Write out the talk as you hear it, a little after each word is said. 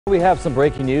We have some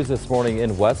breaking news this morning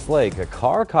in Westlake. A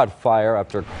car caught fire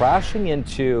after crashing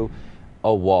into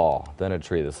a wall, then a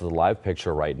tree. This is a live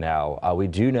picture right now. We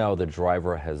do know the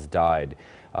driver has died.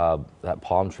 That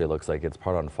palm tree looks like it's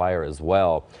part on fire as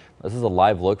well. This is a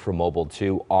live look from Mobile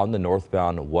 2 on the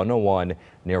northbound 101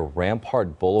 near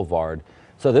Rampart Boulevard.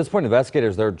 So at this point,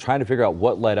 investigators, they're trying to figure out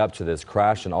what led up to this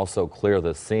crash and also clear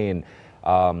the scene.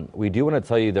 We do want to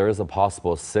tell you there is a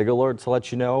possible SIG alert to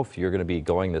let you know if you're going to be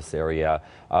going this area.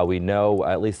 We know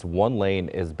at least one lane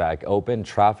is back open.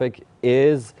 Traffic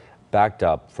is backed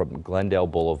up from Glendale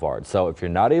Boulevard. So if you're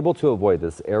not able to avoid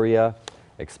this area,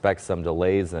 expect some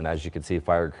delays. And as you can see,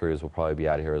 fire crews will probably be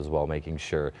out here as well, making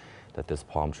sure that this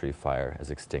palm tree fire is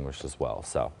extinguished as well.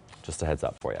 So just a heads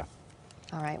up for you.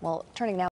 All right. Well, turning now.